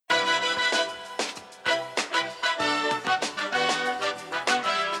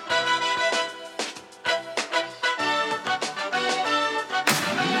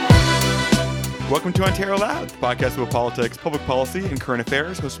Welcome to Ontario Loud, the podcast about politics, public policy, and current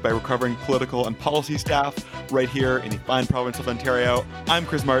affairs, hosted by recovering political and policy staff right here in the fine province of Ontario. I'm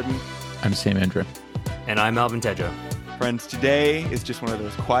Chris Martin. I'm Sam Andrew. And I'm Alvin Tedjo. Friends, today is just one of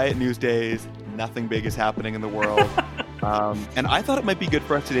those quiet news days. Nothing big is happening in the world. And I thought it might be good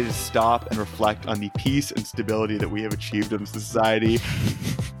for us today to stop and reflect on the peace and stability that we have achieved in society.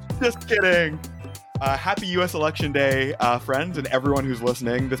 Just kidding. Happy U.S. Election Day, friends, and everyone who's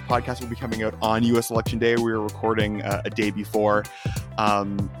listening. This podcast will be coming out on U.S. Election Day. We were recording a day before.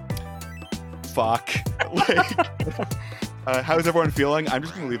 Fuck. How's everyone feeling? I'm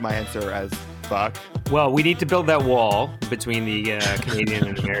just going to leave my answer as fuck. Well, we need to build that wall between the Canadian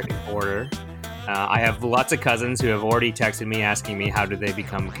and American border. I have lots of cousins who have already texted me asking me how do they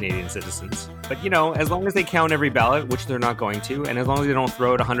become Canadian citizens. But, you know, as long as they count every ballot, which they're not going to, and as long as they don't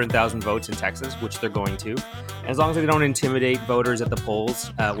throw out 100,000 votes in Texas, which they're going to, as long as they don't intimidate voters at the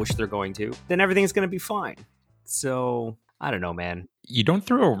polls, which they're going to, then everything's going to be fine. So, I don't know, man. You don't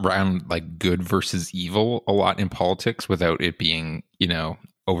throw around like good versus evil a lot in politics without it being, you know,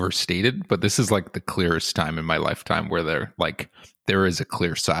 overstated. But this is like the clearest time in my lifetime where there is a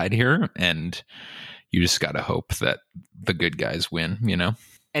clear side here, and you just got to hope that the good guys win, you know?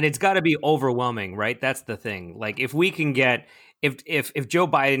 And it's got to be overwhelming, right? That's the thing. Like if we can get, if Joe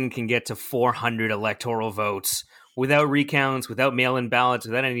Biden can get to 400 electoral votes without recounts, without mail-in ballots,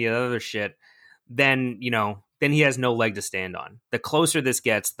 without any of the other shit, then, you know, then he has no leg to stand on. The closer this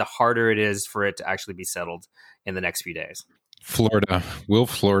gets, the harder it is for it to actually be settled in the next few days. Florida. Will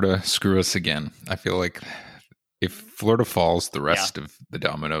Florida screw us again? I feel like if Florida falls, the rest of the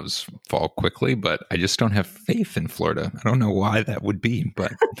dominoes fall quickly, but I just don't have faith in Florida. I don't know why that would be,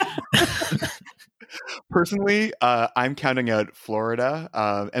 but... Personally, I'm counting out Florida.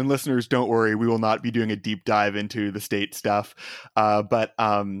 And listeners, don't worry, we will not be doing a deep dive into the state stuff. But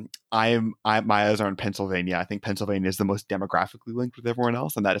my eyes are on Pennsylvania. I think Pennsylvania is the most demographically linked with everyone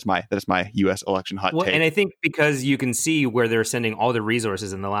else, and that is my U.S. election hot take. And I think because you can see where they're sending all the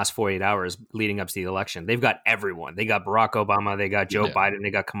resources in the last 48 hours leading up to the election, they've got everyone. They got Barack Obama, they got Joe Biden,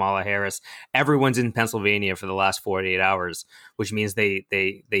 they got Kamala Harris. Everyone's in Pennsylvania for the last 48 hours, which means they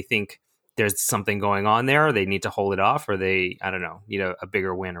think there's something going on there. They need to hold it off, or they, I don't know, need a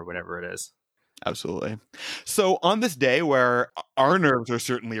bigger win or whatever it is. Absolutely. So on this day where our nerves are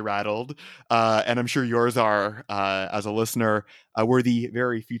certainly rattled, and I'm sure yours are as a listener, where the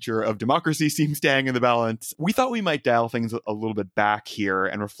very future of democracy seems to hang in the balance, we thought we might dial things a little bit back here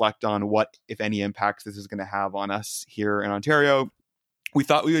and reflect on what, if any, impacts this is going to have on us here in Ontario. We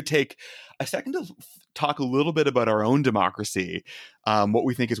thought we would take a second to talk a little bit about our own democracy, what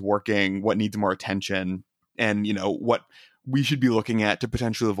we think is working, what needs more attention, and, you know, what we should be looking at to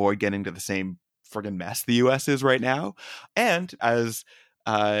potentially avoid getting to the same friggin' mess the U.S. is right now. And as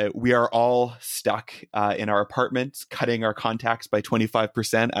we are all stuck in our apartments, cutting our contacts by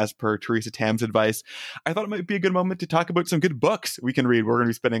 25%, as per Theresa Tam's advice, I thought it might be a good moment to talk about some good books we can read. We're going to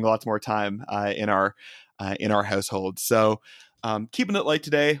be spending lots more time in our household. So keeping it light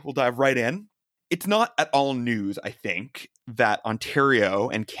today, we'll dive right in. It's not at all news, I think, that Ontario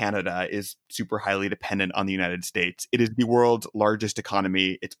and Canada is super highly dependent on the United States. It is the world's largest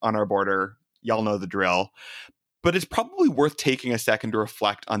economy. It's on our border. Y'all know the drill. But it's probably worth taking a second to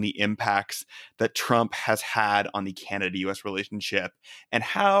reflect on the impacts that Trump has had on the Canada-US relationship and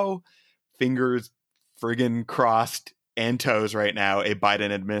how, fingers friggin' crossed and toes right now, a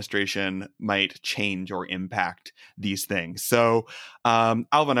Biden administration might change or impact these things. So,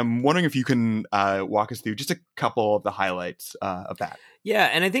 Alvin, I'm wondering if you can walk us through just a couple of the highlights of that. Yeah,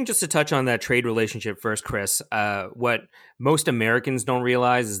 and I think just to touch on that trade relationship first, Chris, what most Americans don't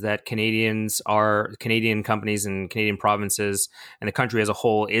realize is that Canadian companies and Canadian provinces and the country as a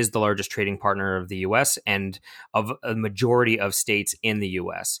whole is the largest trading partner of the U.S. and of a majority of states in the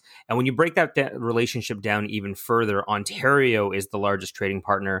U.S. And when you break that relationship down even further, Ontario is the largest trading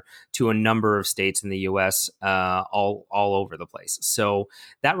partner to a number of states in the U.S. All over the place. So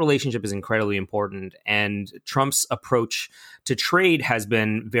that relationship is incredibly important, and Trump's approach to trade has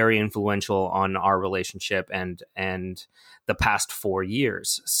been very influential on our relationship and the past 4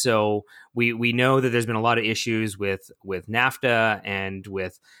 years. So we know that there's been a lot of issues with NAFTA and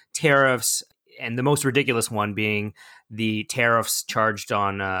with tariffs, and the most ridiculous one being the tariffs charged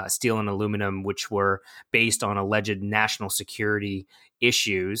on steel and aluminum, which were based on alleged national security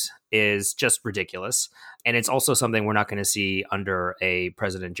issues, is just ridiculous. And it's also something we're not going to see under a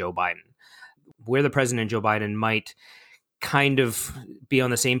President Joe Biden. Where the President Joe Biden might kind of be on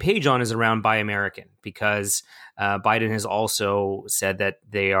the same page on is around Buy American, because Biden has also said that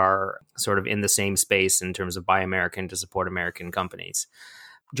they are sort of in the same space in terms of Buy American to support American companies.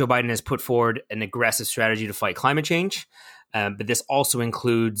 Joe Biden has put forward an aggressive strategy to fight climate change, but this also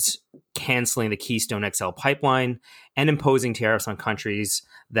includes canceling the Keystone XL pipeline and imposing tariffs on countries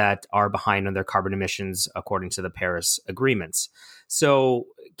that are behind on their carbon emissions according to the Paris agreements. So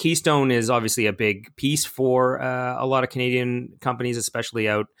Keystone is obviously a big piece for a lot of Canadian companies, especially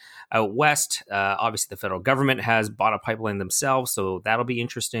out west. Obviously, the federal government has bought a pipeline themselves, so that'll be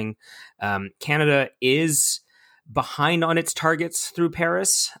interesting. Canada is behind on its targets through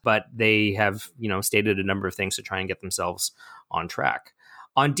Paris, but they have, stated a number of things to try and get themselves on track.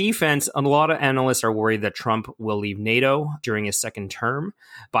 On defense, a lot of analysts are worried that Trump will leave NATO during his second term.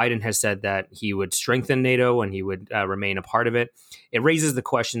 Biden has said that he would strengthen NATO and he would remain a part of it. It raises the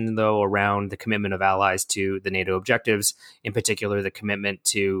question, though, around the commitment of allies to the NATO objectives, in particular, the commitment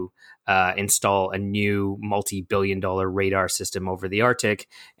to install a new multi-billion-dollar radar system over the Arctic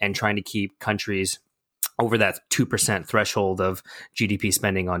and trying to keep countries over that 2% threshold of GDP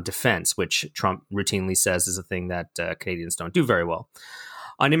spending on defense, which Trump routinely says is a thing that Canadians don't do very well.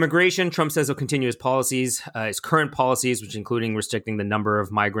 On immigration, Trump says he'll continue his policies, his current policies, which including restricting the number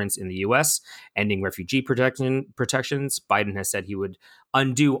of migrants in the U.S., ending refugee protections. Biden has said he would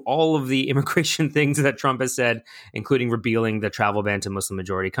undo all of the immigration things that Trump has said, including repealing the travel ban to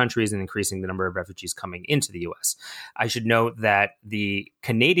Muslim-majority countries and increasing the number of refugees coming into the U.S. I should note that the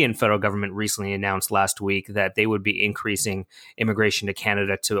Canadian federal government recently announced last week that they would be increasing immigration to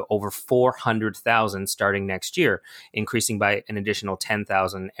Canada to over 400,000 starting next year, increasing by an additional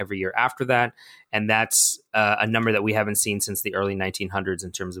 10,000 every year after that. And that's a number that we haven't seen since the early 1900s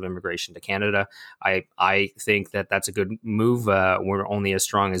in terms of immigration to Canada. I think that that's a good move. We're only as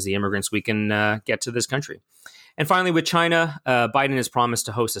strong as the immigrants we can get to this country. And finally, with China, Biden has promised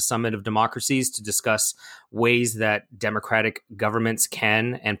to host a summit of democracies to discuss ways that democratic governments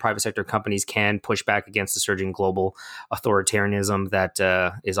can and private sector companies can push back against the surging global authoritarianism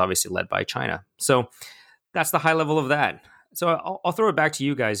that is obviously led by China. So that's the high level of that. So I'll throw it back to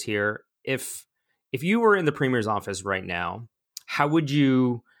you guys here. If you were in the premier's office right now, how would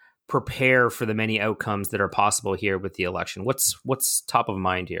you prepare for the many outcomes that are possible here with the election? What's top of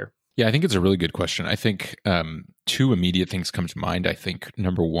mind here? Yeah, I think it's a really good question. I think two immediate things come to mind. I think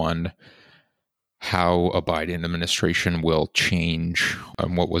number one, how a Biden administration will change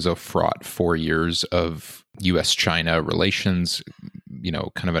what was a fraught 4 years of U.S.-China relations,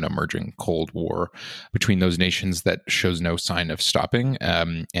 kind of an emerging Cold War between those nations that shows no sign of stopping,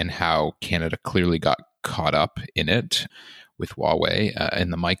 and how Canada clearly got caught up in it with Huawei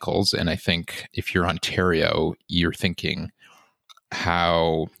and the Michaels. And I think if you're Ontario, you're thinking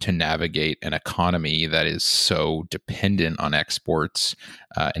how to navigate an economy that is so dependent on exports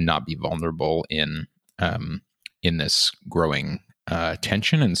and not be vulnerable in this growing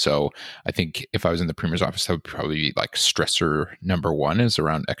tension. And so I think if I was in the premier's office, that would probably be like stressor number one is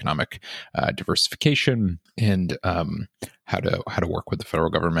around economic diversification and how to work with the federal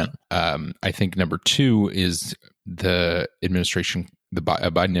government. I think number two is the administration. The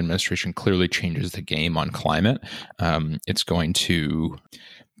Biden administration clearly changes the game on climate. It's going to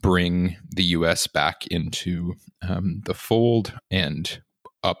bring the U.S. back into the fold and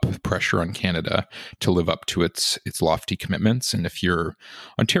up pressure on Canada to live up to its lofty commitments. And if you're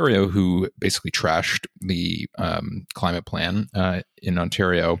Ontario, who basically trashed the climate plan in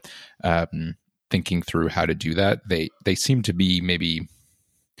Ontario, thinking through how to do that, they seem to be maybe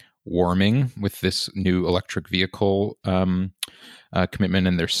warming with this new electric vehicle commitment,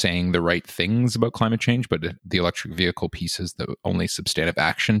 and they're saying the right things about climate change, but the electric vehicle piece is the only substantive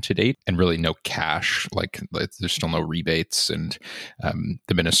action to date, and really no cash. Like there's still no rebates, and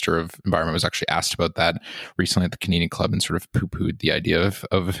the Minister of Environment was actually asked about that recently at the Canadian Club and sort of poo-pooed the idea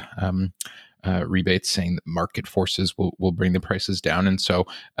of rebates, saying that market forces will bring the prices down. And so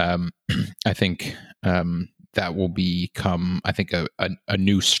I think that will become, I think, a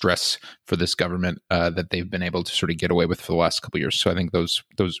new stress for this government that they've been able to sort of get away with for the last couple of years. So I think those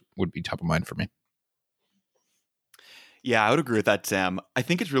would be top of mind for me. Yeah, I would agree with that, Sam. I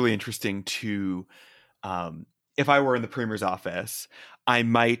think it's really interesting to, if I were in the premier's office, I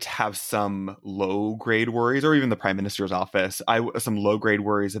might have some low-grade worries, or even the prime minister's office, some low-grade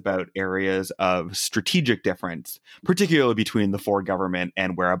worries about areas of strategic difference, particularly between the Ford government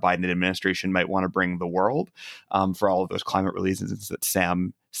and where a Biden administration might want to bring the world, for all of those climate reasons that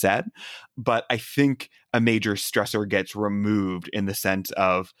Sam said. But I think a major stressor gets removed in the sense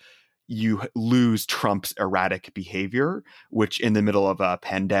of you lose Trump's erratic behavior, which in the middle of a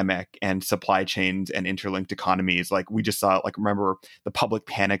pandemic and supply chains and interlinked economies, like we just saw, like, remember the public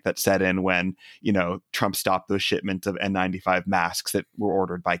panic that set in when, Trump stopped those shipments of N95 masks that were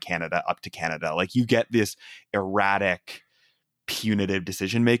ordered by Canada up to Canada. Like, you get this erratic punitive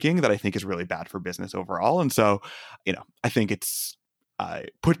decision making that I think is really bad for business overall. And so, I think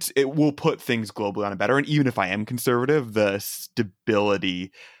it will put things globally on a better. And even if I am conservative, the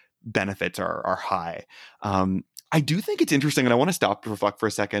stability benefits are high. I do think it's interesting, and I want to stop to reflect for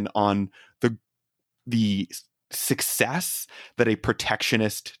a second on the success that a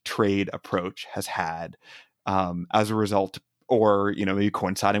protectionist trade approach has had as a result, or maybe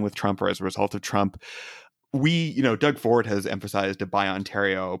coinciding with Trump or as a result of Trump. Doug Ford has emphasized a Buy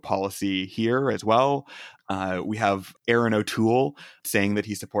Ontario policy here as well. We have Aaron O'Toole saying that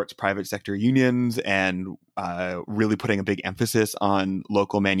he supports private sector unions and really putting a big emphasis on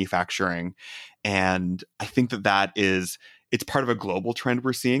local manufacturing. And I think it's part of a global trend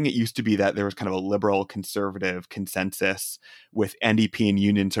we're seeing. It used to be that there was kind of a liberal conservative consensus with NDP and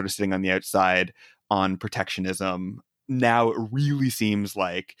union sort of sitting on the outside on protectionism. Now it really seems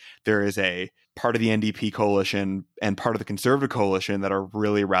like there is a part of the NDP coalition and part of the Conservative coalition that are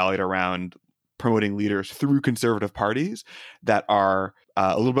really rallied around promoting leaders through conservative parties that are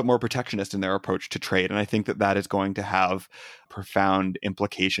a little bit more protectionist in their approach to trade. And I think that is going to have profound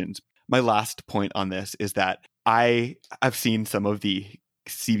implications. My last point on this is that I've seen some of the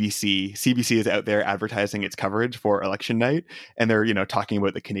CBC is out there advertising its coverage for election night, and they're talking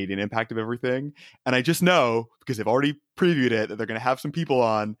about the Canadian impact of everything. And I just know, because they've already previewed it, that they're going to have some people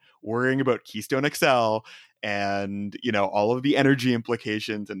on worrying about Keystone XL and all of the energy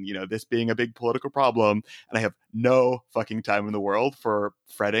implications, and this being a big political problem. And I have no fucking time in the world for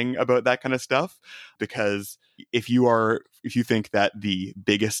fretting about that kind of stuff, because if you think that the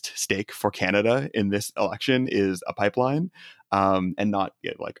biggest stake for Canada in this election is a pipeline, and not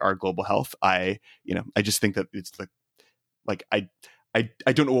like our global health, I just think that it's I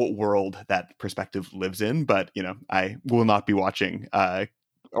don't know what world that perspective lives in, but I will not be watching.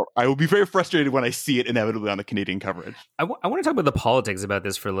 Or I will be very frustrated when I see it inevitably on the Canadian coverage. I want to talk about the politics about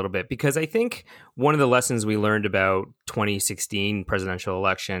this for a little bit, because I think one of the lessons we learned about 2016 presidential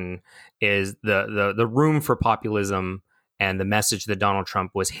election is the room for populism and the message that Donald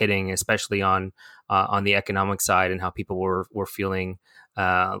Trump was hitting, especially on the economic side, and how people were feeling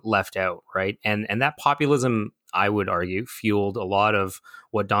left out, right? And that populism, I would argue, fueled a lot of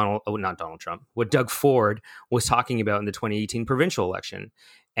what what Doug Ford was talking about in the 2018 provincial election.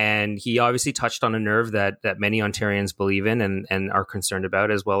 And he obviously touched on a nerve that many Ontarians believe in and are concerned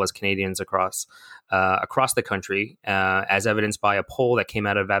about, as well as Canadians across the country, as evidenced by a poll that came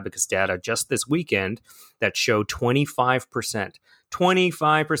out of Abacus Data just this weekend that showed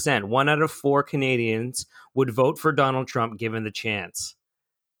 25%, 1 out of 4 Canadians would vote for Donald Trump given the chance.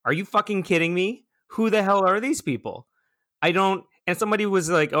 Are you fucking kidding me? Who the hell are these people? And somebody was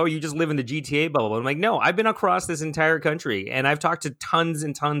like, oh, you just live in the GTA bubble. I'm like, no, I've been across this entire country, and I've talked to tons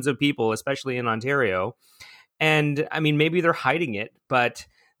and tons of people, especially in Ontario. And I mean, maybe they're hiding it, but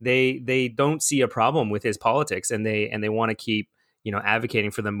they don't see a problem with his politics, and they want to keep advocating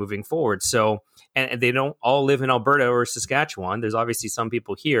for them moving forward. So, and they don't all live in Alberta or Saskatchewan. There's obviously some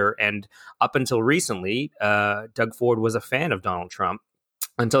people here, and up until recently, Doug Ford was a fan of Donald Trump,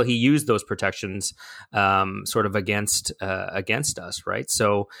 until he used those protections sort of against us, right?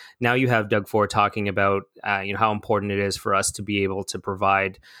 So now you have Doug Ford talking about how important it is for us to be able to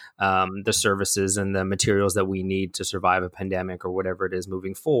provide the services and the materials that we need to survive a pandemic or whatever it is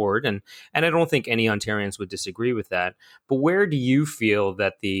moving forward. And I don't think any Ontarians would disagree with that. But where do you feel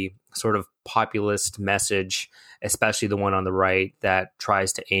that the sort of populist message, especially the one on the right that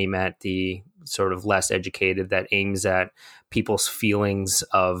tries to aim at the sort of less educated, that aims at people's feelings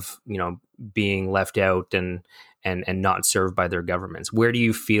of being left out and not served by their governments, where do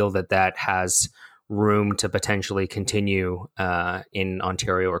you feel that has room to potentially continue in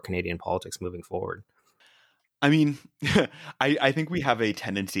Ontario or Canadian politics moving forward? I mean, I think we have a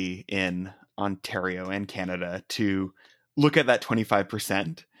tendency in Ontario and Canada to look at that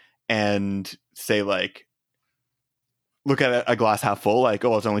 25% and say, like, look at a glass half full, like,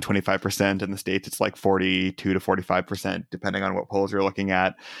 oh, it's only 25%. In the States, it's like 42 to 45%, depending on what polls you're looking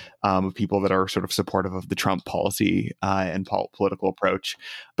at, of people that are sort of supportive of the Trump policy and political approach.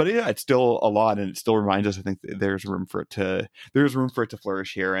 But yeah, it's still a lot, and it still reminds us, I think, that there's room for it to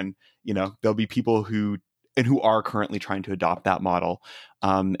flourish here. And there'll be people who are currently trying to adopt that model.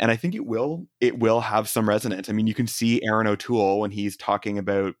 And I think it will have some resonance. I mean, you can see Aaron O'Toole when he's talking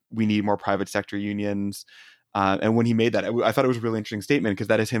about we need more private sector unions. And when he made that, I thought it was a really interesting statement, because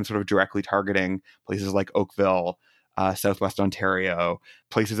that is him sort of directly targeting places like Oakville, Southwest Ontario,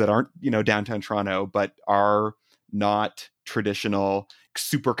 places that aren't, downtown Toronto, but are not traditional,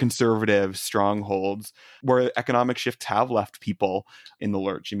 super conservative strongholds where economic shifts have left people in the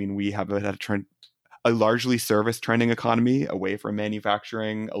lurch. I mean, we have had a a largely service trending economy away from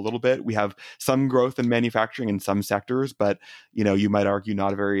manufacturing a little bit. We have some growth in manufacturing in some sectors, but you might argue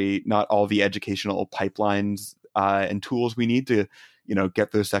not all the educational pipelines and tools we need to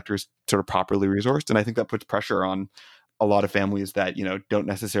get those sectors sort of properly resourced. And I think that puts pressure on a lot of families that don't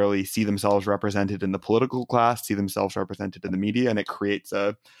necessarily see themselves represented in the political class, see themselves represented in the media, and it creates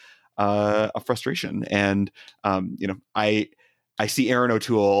a frustration. And I see Aaron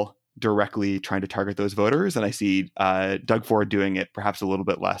O'Toole directly trying to target those voters, and I see Doug Ford doing it perhaps a little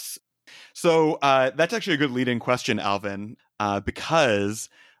bit less. So that's actually a good lead-in question, Alvin, because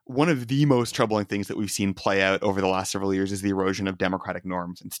one of the most troubling things that we've seen play out over the last several years is the erosion of democratic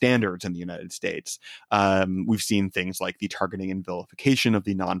norms and standards in the United States. We've seen things like the targeting and vilification of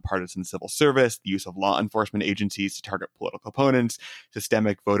the nonpartisan civil service, the use of law enforcement agencies to target political opponents,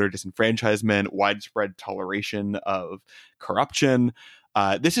 systemic voter disenfranchisement, widespread toleration of corruption.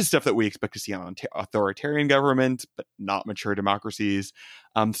 This is stuff that we expect to see on authoritarian government, but not mature democracies.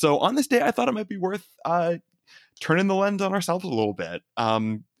 So on this day, I thought it might be worth turning the lens on ourselves a little bit.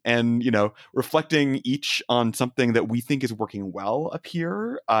 And reflecting each on something that we think is working well up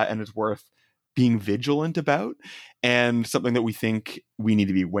here and is worth being vigilant about, and something that we think we need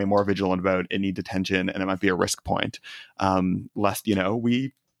to be way more vigilant about and needs attention, and it might be a risk point, lest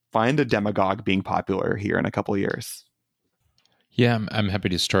we find a demagogue being popular here in a couple of years. Yeah, I'm happy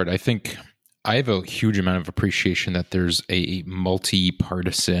to start. I think I have a huge amount of appreciation that there's a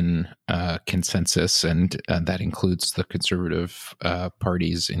multi-partisan consensus, and that includes the conservative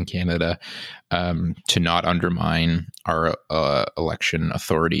parties in Canada, to not undermine our election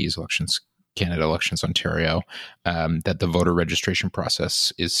authorities, Elections Canada, Elections Ontario, that the voter registration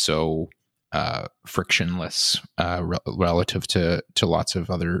process is so frictionless relative to lots of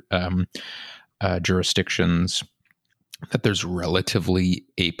other jurisdictions, that there's relatively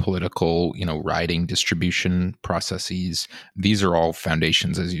apolitical, riding distribution processes. These are all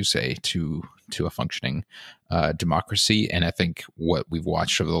foundations, as you say, to a functioning democracy. And I think what we've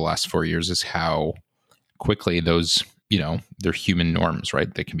watched over the last 4 years is how quickly those, they're human norms,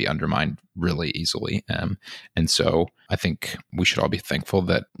 right? They can be undermined really easily. And so I think we should all be thankful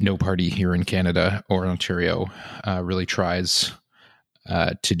that no party here in Canada or Ontario really tries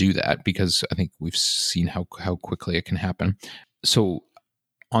to do that, because I think we've seen how quickly it can happen. So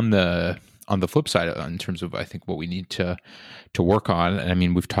on the flip side, in terms of I think what we need to work on, and I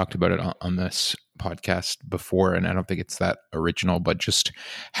mean we've talked about it on this podcast before, and I don't think it's that original, but just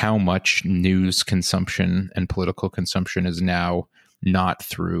how much news consumption and political consumption is now not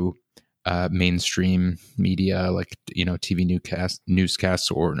through mainstream media like TV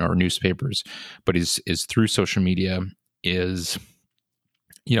newscasts or newspapers, but is through social media. Is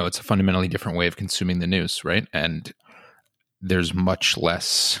it's a fundamentally different way of consuming the news, right? And there's much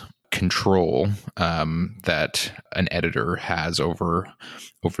less control that an editor has over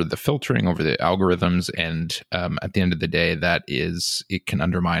the filtering, over the algorithms, and at the end of the day, it can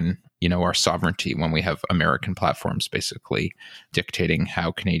undermine our sovereignty when we have American platforms basically dictating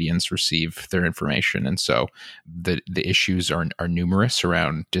how Canadians receive their information. And so the issues are numerous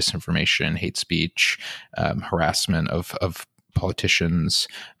around disinformation, hate speech, harassment of politicians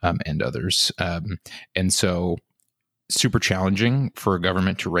and others. And so super challenging for a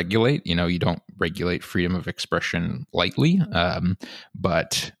government to regulate. You don't regulate freedom of expression lightly,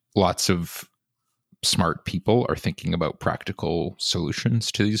 but lots of smart people are thinking about practical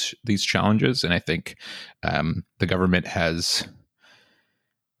solutions to these challenges. And I think the government has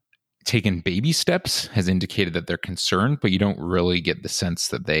taken baby steps, has indicated that they're concerned, but you don't really get the sense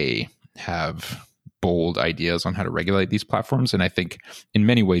that they have bold ideas on how to regulate these platforms. And I think in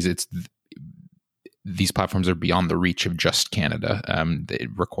many ways these platforms are beyond the reach of just Canada. It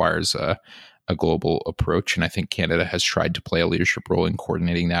requires a global approach. And I think Canada has tried to play a leadership role in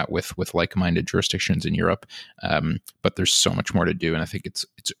coordinating that with like-minded jurisdictions in Europe. But there's so much more to do. And I think it's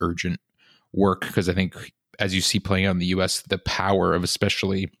urgent work, because I think, as you see playing out in the US, the power of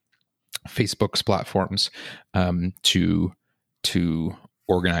especially Facebook's platforms to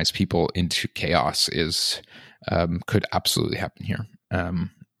organize people into chaos could absolutely happen here,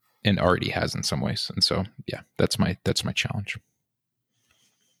 and already has in some ways. And so, yeah, that's my challenge.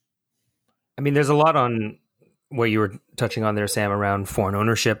 I mean, there's a lot on what you were touching on there, Sam, around foreign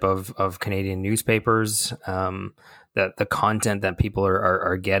ownership of Canadian newspapers, that the content that people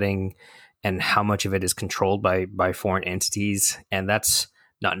are getting, and how much of it is controlled by foreign entities, and that's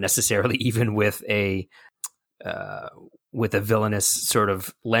not necessarily even with a villainous sort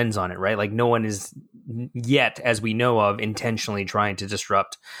of lens on it, right? Like, no one is yet, as we know of, intentionally trying to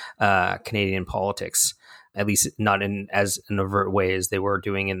disrupt Canadian politics. at least not in as an overt way as they were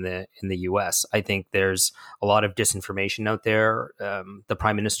doing in the U.S. I think there's a lot of disinformation out there. The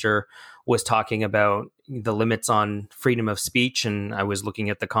Prime Minister was talking about the limits on freedom of speech, and I was looking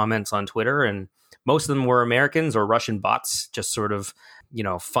at the comments on Twitter, and most of them were Americans or Russian bots, just sort of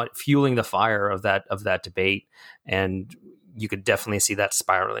fueling the fire of that debate. And you could definitely see that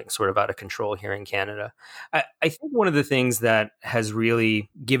spiraling sort of out of control here in Canada. I think one of the things that has really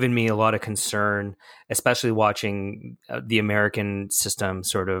given me a lot of concern, especially watching the American system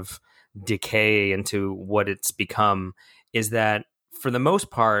sort of decay into what it's become, is that for the most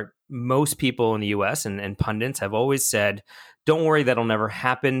part, most people in the US and pundits have always said, don't worry, that'll never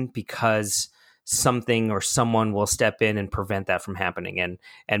happen because something or someone will step in and prevent that from happening.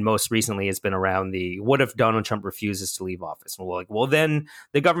 And most recently it's been around what if Donald Trump refuses to leave office? And we're like, well, then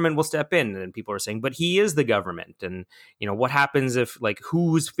the government will step in. And people are saying, but he is the government. And, what happens if,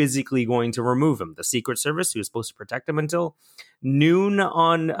 who's physically going to remove him? The Secret Service, who's supposed to protect him until noon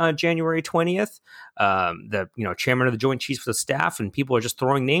on January 20th, the chairman of the Joint Chiefs of Staff, and people are just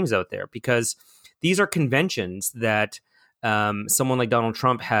throwing names out there because these are conventions that someone like Donald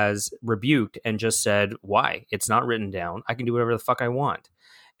Trump has rebuked and just said, why? It's not written down. I can do whatever the fuck I want.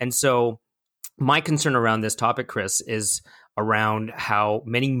 And so my concern around this topic, Chris, is around how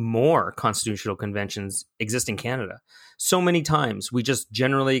many more constitutional conventions exist in Canada. So many times we just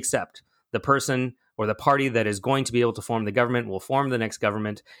generally accept the person or the party that is going to be able to form the government will form the next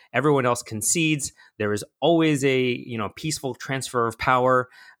government. Everyone else concedes. There is always a peaceful transfer of power,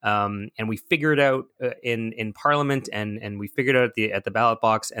 and we figure it out in Parliament, and we figured it out at the ballot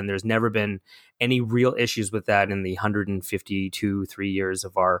box. And there's never been any real issues with that in the 152-3 years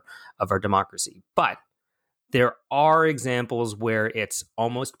of our democracy. But there are examples where it's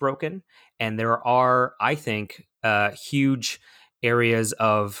almost broken, and there are, I think, huge areas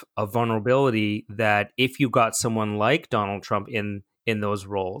of vulnerability that if you got someone like Donald Trump in those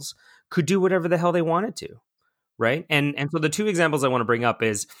roles could do whatever the hell they wanted to, right? And so the two examples I want to bring up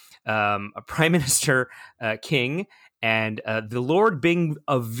is a Prime Minister King and the Lord Byng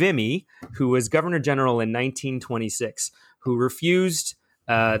of Vimy, who was Governor General in 1926, who refused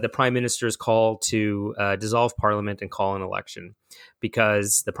the Prime Minister's call to dissolve Parliament and call an election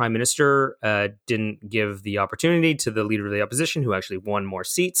because the Prime Minister didn't give the opportunity to the Leader of the Opposition, who actually won more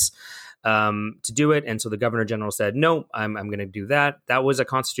seats, to do it. And so the Governor General said, no, I'm going to do that. That was a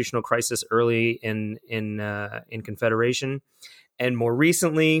constitutional crisis early in Confederation. And more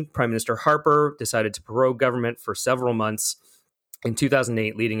recently, Prime Minister Harper decided to prorogue government for several months in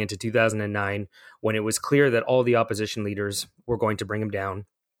 2008, leading into 2009, when it was clear that all the opposition leaders were going to bring him down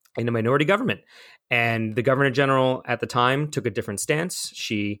in a minority government. And the Governor General at the time took a different stance.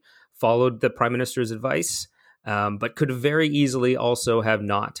 She followed the Prime Minister's advice, but could have very easily also have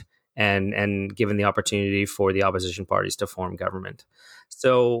not and given the opportunity for the opposition parties to form government.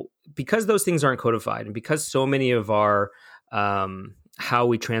 So because those things aren't codified, and because so many of our how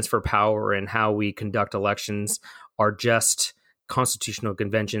we transfer power and how we conduct elections are just constitutional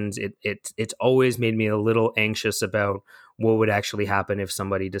conventions, it's always made me a little anxious about what would actually happen if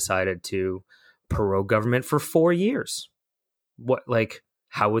somebody decided to prorogue government for 4 years.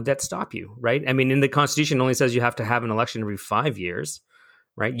 How would that stop you, right? I mean, in the Constitution, it only says you have to have an election every 5 years,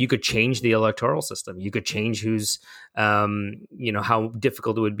 right? You could change the electoral system. You could change who's, how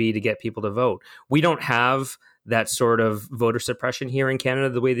difficult it would be to get people to vote. We don't have that sort of voter suppression here in Canada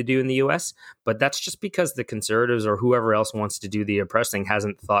the way they do in the US, but that's just because the Conservatives or whoever else wants to do the oppressing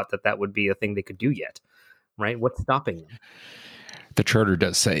hasn't thought that would be a thing they could do yet, right? What's stopping them? The charter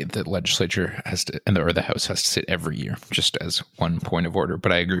does say that legislature has to, or the House has to sit every year, just as one point of order,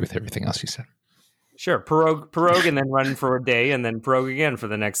 but I agree with everything else you said. Sure, prorogue and then run for a day and then prorogue again for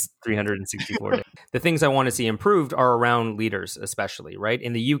the next 364 days. The things I want to see improved are around leaders, especially, right?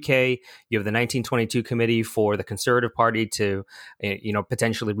 In the UK, you have the 1922 committee for the Conservative Party to,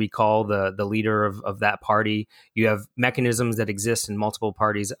 potentially recall the leader of that party. You have mechanisms that exist in multiple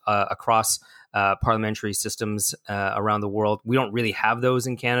parties across parliamentary systems around the world. We don't really have those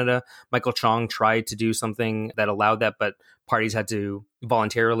in Canada. Michael Chong tried to do something that allowed that, but parties had to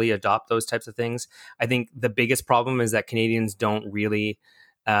voluntarily adopt those types of things. I think the biggest problem is that Canadians don't really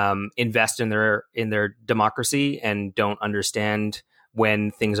invest in their democracy and don't understand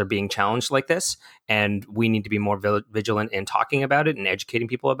when things are being challenged like this. And we need to be more vigilant in talking about it and educating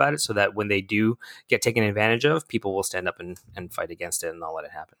people about it so that when they do get taken advantage of, people will stand up and fight against it and not let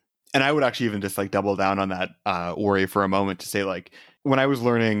it happen. And I would actually even just double down on that worry for a moment to say, when I was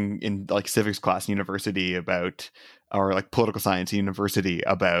learning in civics class in university about, or political science in university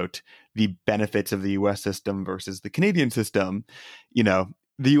about the benefits of the US system versus the Canadian system,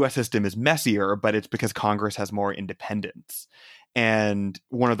 the US system is messier, but it's because Congress has more independence. And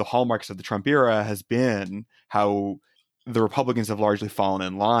one of the hallmarks of the Trump era has been how the Republicans have largely fallen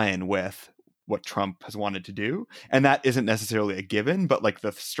in line with what Trump has wanted to do. And that isn't necessarily a given, but like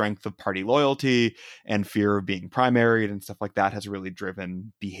the strength of party loyalty and fear of being primaried and stuff like that has really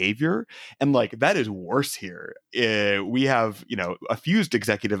driven behavior. And like that is worse here. We have, a fused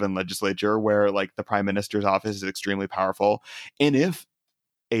executive and legislature where like the prime minister's office is extremely powerful. And if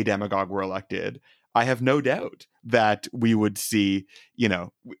a demagogue were elected, I have no doubt that we would see,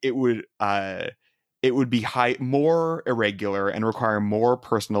 it would be more irregular and require more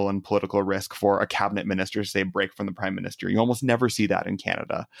personal and political risk for a cabinet minister to say break from the prime minister. You almost never see that in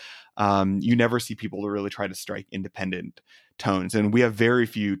Canada. You never see people really try to strike independent tones. And we have very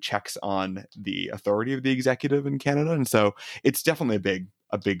few checks on the authority of the executive in Canada. And so it's definitely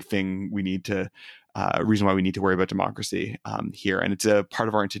a big thing we need to reason why we need to worry about democracy here. And it's a part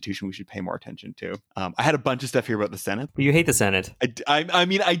of our institution we should pay more attention to. I had a bunch of stuff here about the Senate. You hate the Senate. I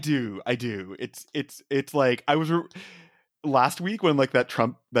mean, I do. It's like I was last week when like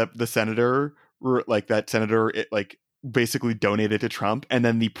the senator, basically donated to Trump, and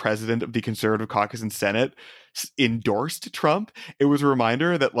then the president of the Conservative Caucus and Senate endorsed Trump. It was a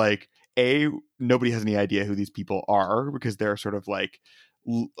reminder that like, nobody has any idea who these people are because they're sort of like,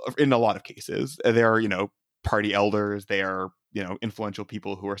 in a lot of cases, they are, party elders. They are, influential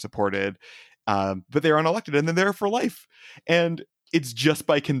people who are supported, but they're unelected and then they're for life. And it's just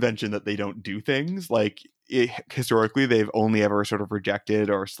by convention that they don't do things like historically they've only ever sort of rejected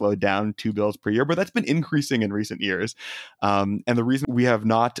or slowed down 2 bills per year, but that's been increasing in recent years. And the reason we have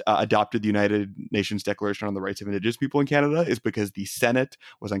not adopted the United Nations Declaration on the Rights of Indigenous People in Canada is because the Senate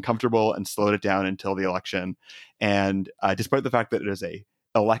was uncomfortable and slowed it down until the election. And despite the fact that it is a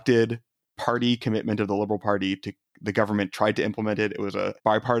elected party commitment of the Liberal Party, to the government tried to implement it. It was a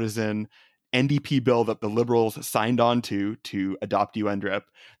bipartisan NDP bill that the Liberals signed on to adopt UNDRIP.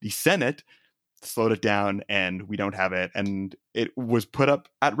 The Senate slowed it down and we don't have it. And it was put up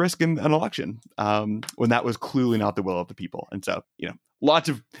at risk in an election when that was clearly not the will of the people. And so, lots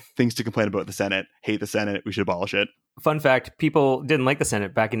of things to complain about the Senate. Hate the Senate. We should abolish it. Fun fact, people didn't like the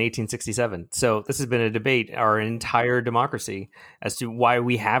Senate back in 1867. So this has been a debate our entire democracy as to why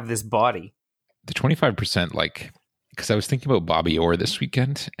we have this body. The 25%, like, because I was thinking about Bobby Orr this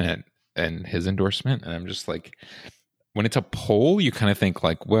weekend and his endorsement. And I'm just like, when it's a poll, you kind of think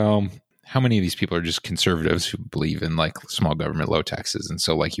like, well, how many of these people are just conservatives who believe in like small government, low taxes? And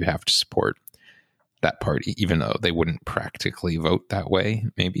so like you have to support that party, even though they wouldn't practically vote that way,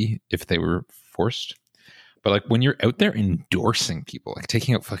 maybe if they were forced. But like when you're out there endorsing people, like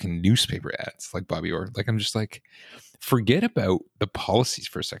taking out fucking newspaper ads like Bobby Orr, like I'm just like, forget about the policies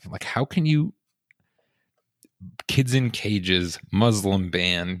for a second. Like how can you, kids in cages, Muslim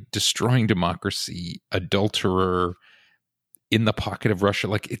ban, destroying democracy, adulterer, in the pocket of Russia,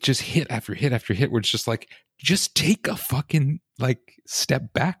 like it just hit after hit after hit where it's just like, just take a fucking like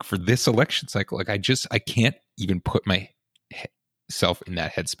step back for this election cycle. Like I can't even put myself in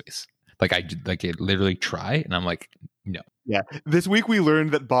that headspace. Like I literally try and I'm like, no. Yeah. This week we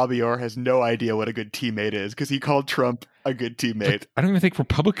learned that Bobby Orr has no idea what a good teammate is because he called Trump a good teammate. Like, I don't even think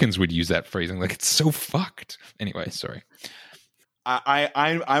Republicans would use that phrasing. Like it's so fucked. Anyway, sorry.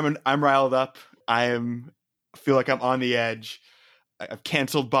 I'm riled up. Feel like I'm on the edge. I've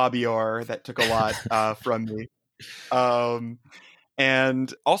canceled Bobby Orr. That took a lot from me.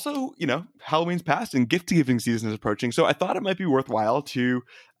 And also, Halloween's passed and gift giving season is approaching. So I thought it might be worthwhile to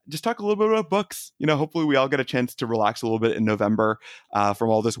just talk a little bit about books. Hopefully we all get a chance to relax a little bit in November from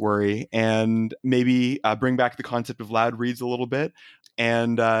all this worry and maybe bring back the concept of loud reads a little bit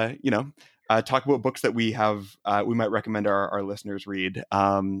and, talk about books that we have, we might recommend our listeners read.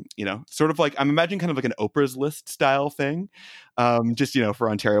 Sort of like, I'm imagining kind of like an Oprah's List style thing, just, for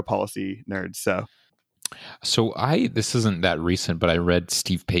Ontario policy nerds. So this isn't that recent, but I read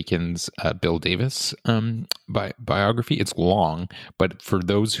Steve Paikin's Bill Davis biography. It's long, but for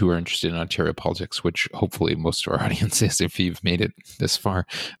those who are interested in Ontario politics, which hopefully most of our audience is, if you've made it this far,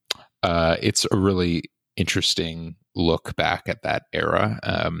 it's a really interesting look back at that era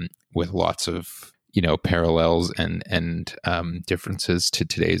with lots of parallels and differences to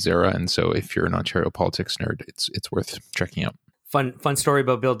today's era. And so if you're an Ontario politics nerd, it's worth checking out. Fun story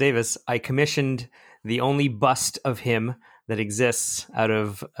about Bill Davis. I commissioned the only bust of him that exists out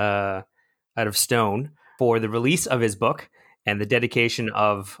of stone for the release of his book and the dedication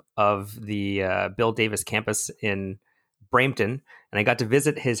of the Bill Davis campus in Brampton. And I got to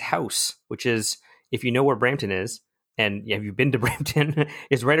visit his house, which is, if you know where Brampton is, And have you been to Brampton?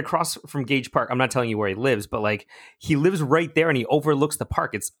 It's right across from Gage Park. I'm not telling you where he lives, but like he lives right there and he overlooks the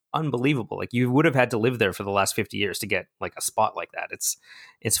park. It's unbelievable. Like you would have had to live there for the last 50 years to get like a spot like that. It's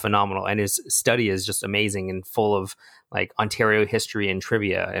phenomenal. And his study is just amazing and full of like Ontario history and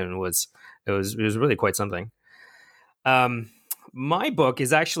trivia. And it was really quite something. My book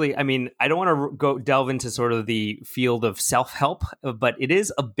is actually, I mean, I don't want to go delve into sort of the field of self-help, but it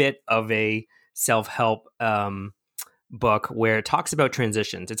is a bit of a self-help book where it talks about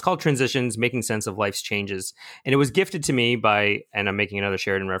transitions. It's called Transitions, Making Sense of Life's Changes. And it was gifted to me by, and I'm making another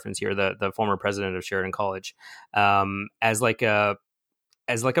Sheridan reference here, the former president of Sheridan College, as like a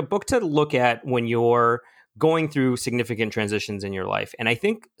book to look at when you're going through significant transitions in your life. And I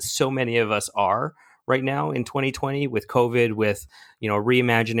think so many of us are right now in 2020 with COVID, with,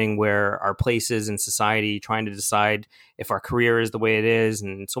 reimagining where our place is in society, trying to decide if our career is the way it is.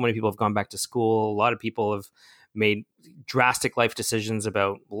 And so many people have gone back to school. A lot of people have made drastic life decisions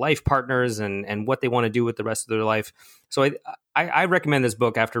about life partners and what they want to do with the rest of their life. So I recommend this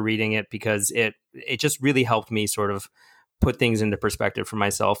book after reading it because it just really helped me sort of put things into perspective for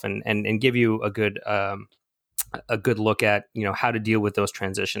myself and give you a good look at, how to deal with those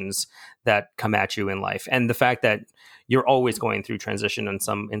transitions that come at you in life. And the fact that you're always going through transition in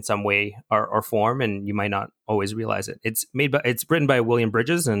some way or form, and you might not always realize it. It's written by William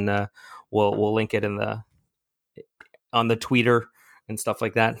Bridges, and we'll link it on the Twitter and stuff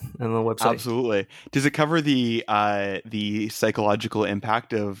like that on the website. Absolutely. Does it cover the psychological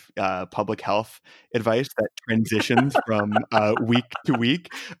impact of public health advice that transitions from week to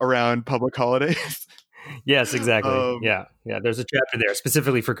week around public holidays? Yes, exactly. Yeah. There's a chapter there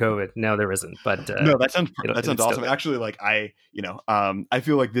specifically for COVID. No, there isn't. But no, that sounds awesome. Actually, like I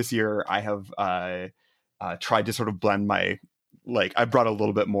feel like this year I have tried to sort of blend I brought a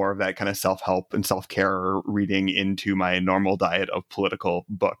little bit more of that kind of self-help and self-care reading into my normal diet of political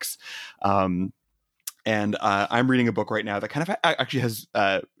books. And I'm reading a book right now that kind of actually has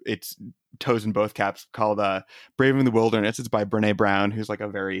its toes in both caps, called Brave in the Wilderness. It's by Brene Brown, who's like a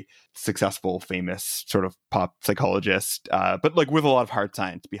very successful, famous sort of pop psychologist, but like with a lot of hard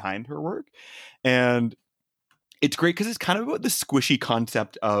science behind her work. And it's great because it's kind of about the squishy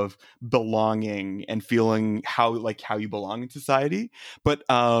concept of belonging and feeling how you belong in society. But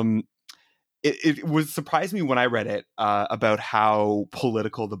it was surprised me when I read it about how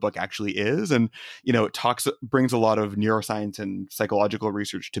political the book actually is. And, it brings a lot of neuroscience and psychological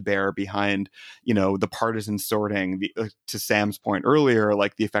research to bear behind, the partisan sorting, to Sam's point earlier,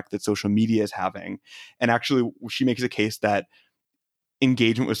 like the effect that social media is having. And actually, she makes a case that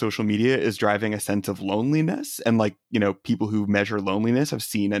engagement with social media is driving a sense of loneliness. And people who measure loneliness have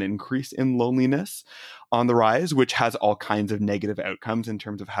seen an increase in loneliness on the rise, which has all kinds of negative outcomes in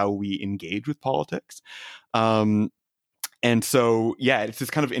terms of how we engage with politics. And so, it's this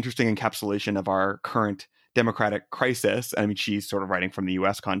kind of interesting encapsulation of our current democratic crisis. I mean, she's sort of writing from the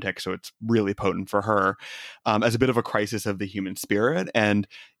US context, so it's really potent for her, as a bit of a crisis of the human spirit, and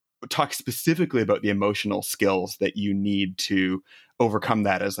talk specifically about the emotional skills that you need to overcome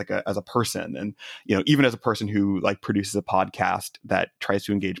that as a person. And, even as a person who produces a podcast that tries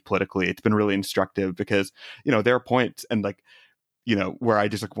to engage politically, it's been really instructive because, there are points and where I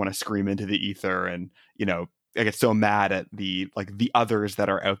just want to scream into the ether and, I get so mad at the others that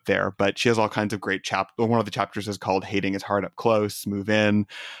are out there. But she has all kinds of great one of the chapters is called Hating is Hard Up Close, Move In.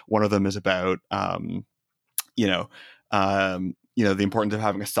 One of them is about, the importance of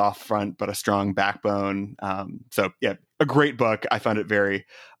having a soft front but a strong backbone. A great book. I found it very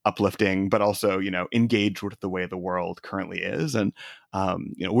uplifting, but also, engaged with the way the world currently is, and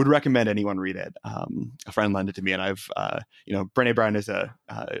would recommend anyone read it. A friend lent it to me, and I've Brene Brown is a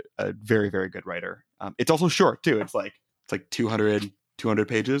very, very good writer. It's also short too. It's like 200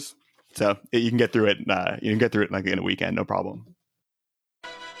 pages, so you can get through it. You can get through it in a weekend, no problem.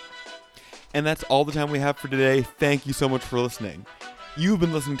 And that's all the time we have for today. Thank you so much for listening. You've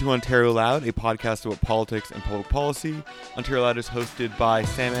been listening to Ontario Loud, a podcast about politics and public policy. Ontario Loud is hosted by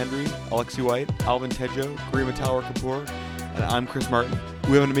Sam Andrew, Alexi White, Alvin Tejo, Garima Tower Kapoor, and I'm Chris Martin.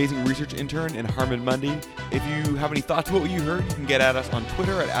 We have an amazing research intern in Harmon Mundy. If you have any thoughts about what you heard, you can get at us on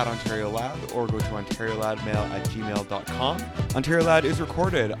Twitter at Ontario Loud or go to OntarioLoudMail@gmail.com. Ontario Loud is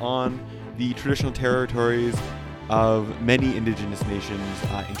recorded on the traditional territories of many Indigenous nations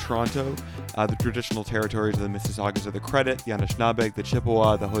in Toronto. The traditional territories of the Mississaugas are the Credit, the Anishinaabe, the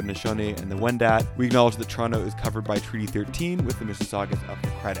Chippewa, the Haudenosaunee, and the Wendat. We acknowledge that Toronto is covered by Treaty 13 with the Mississaugas of the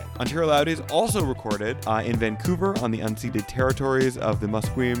Credit. Ontario Loud is also recorded in Vancouver on the unceded territories of the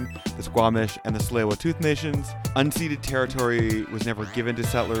Musqueam, the Squamish, and the Tsleil-Waututh nations. Unceded territory was never given to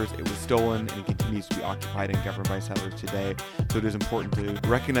settlers. It was stolen, and it continues to be occupied and governed by settlers today. So it is important to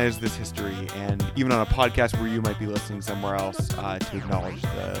recognize this history, and even on a podcast where you might be listening somewhere else, to acknowledge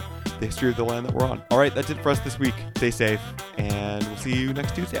the history of the land that we're on. All right, that's it for us this week. Stay safe, and we'll see you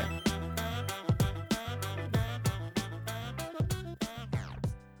next Tuesday.